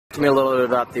Tell me a little bit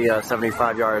about the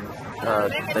 75-yard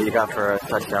that you got for a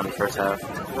touchdown in the first half.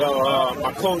 Well,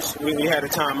 my coach, we had a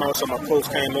timeout, so my coach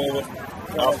came over.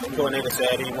 The offensive coordinator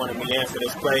said he wanted me in for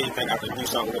this play. He think I could do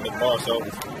something with the ball. So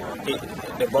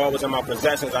the ball was in my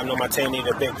possessions. I know my team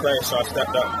needed a big play, so I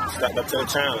stepped up to the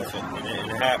challenge.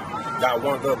 And it happened. Got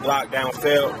one good block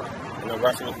downfield, and the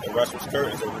rest was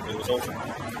curtains. It was over.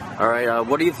 All right.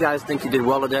 What do you guys think you did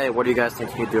well today? What do you guys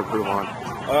think you need to improve on?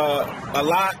 A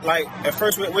lot. Like at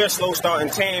first, we're a slow starting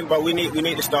team, but we need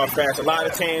to start fast. A lot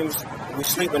of teams we're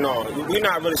sleeping on. We're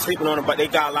not really sleeping on them, but they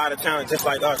got a lot of talent just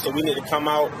like us. So we need to come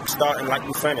out starting like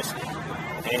we finished.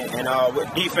 And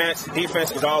with defense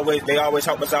is they always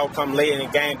help us out come late in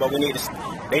the game, but they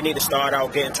need to start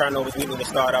out getting turnovers. We need to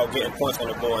start out getting points on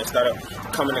the board instead of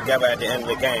coming together at the end of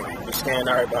the game. We're scaring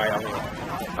everybody out here.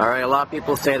 All right, a lot of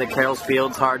people say that Carroll's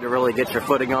field's hard to really get your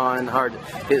footing on, hard to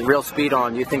get real speed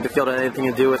on. Do you think the field had anything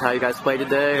to do with how you guys played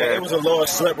today? Yeah, it was a little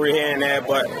slippery here and there,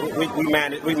 but we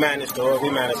managed to it.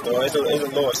 It's a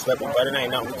little slippery, but it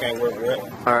ain't nothing we can't work with.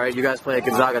 All right, you guys play at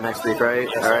Gonzaga next week, right?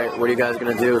 Yes, all right, what are you guys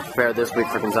going to do to prepare this week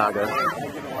for Gonzaga?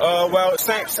 Well,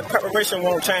 preparation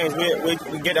won't change.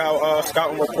 We get our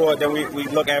scouting report, then we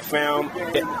look at film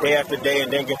day after day,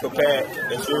 and then get prepared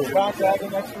as usual. All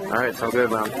right, sounds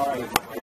good, man.